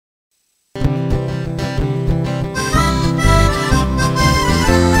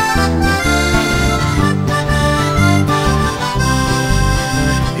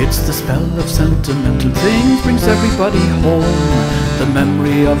spell of sentimental things brings everybody home. The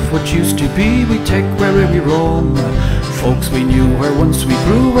memory of what used to be we take wherever we roam. Folks we knew where once we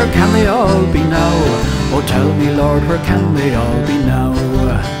grew, where can they all be now? Oh tell me Lord, where can they all be now?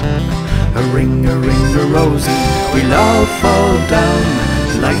 A ring, a rosy, we'll all fall down.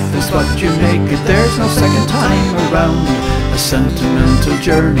 Life is what you make it, there's no second time around. A sentimental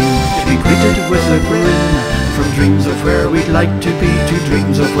journey to be greeted with a grin. From dreams of where we'd like to be to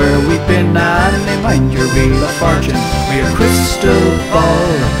dreams of where we've been. And they mind your wheel of fortune, we're a crystal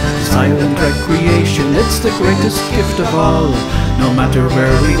ball. Silent recreation, it's the greatest gift of all. No matter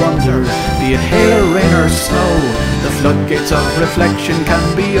where we wander, be it hail, rain or snow, the floodgates of reflection can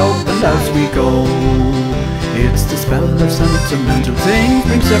be opened as we go. It's the spell of sentimental things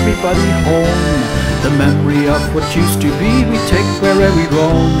brings everybody home. The memory of what used to be we take wherever we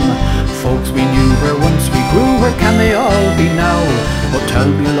roam. Folks we knew where once we grew, where can they all be now? Oh tell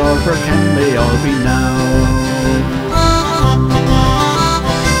me Lord, where can they all be now?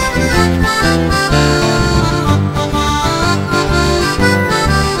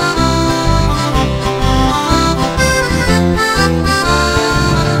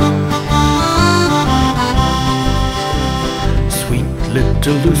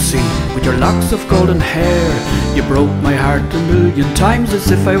 Little Lucy, with your locks of golden hair, you broke my heart a million times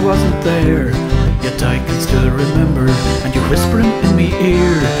as if I wasn't there. Yet I can still remember, and you're whispering in me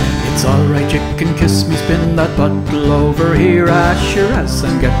ear, it's alright, you can kiss me, spin that bottle over here. Sure as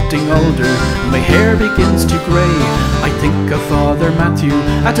I'm getting older, my hair begins to grey, I think of Father Matthew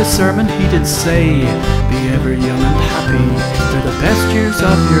at a sermon he did say, be ever young and happy, they're the best years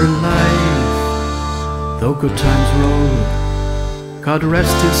of your life. Though good times roll, God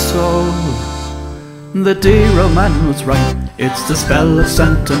rest his soul, the dear old man was right. It's the spell of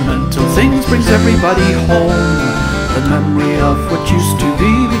sentimental things brings everybody home. The memory of what used to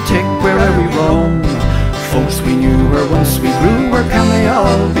be we take wherever we roam. Folks we knew where once we grew, where can they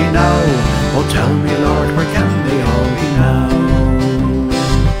all be now? Oh tell me Lord, where can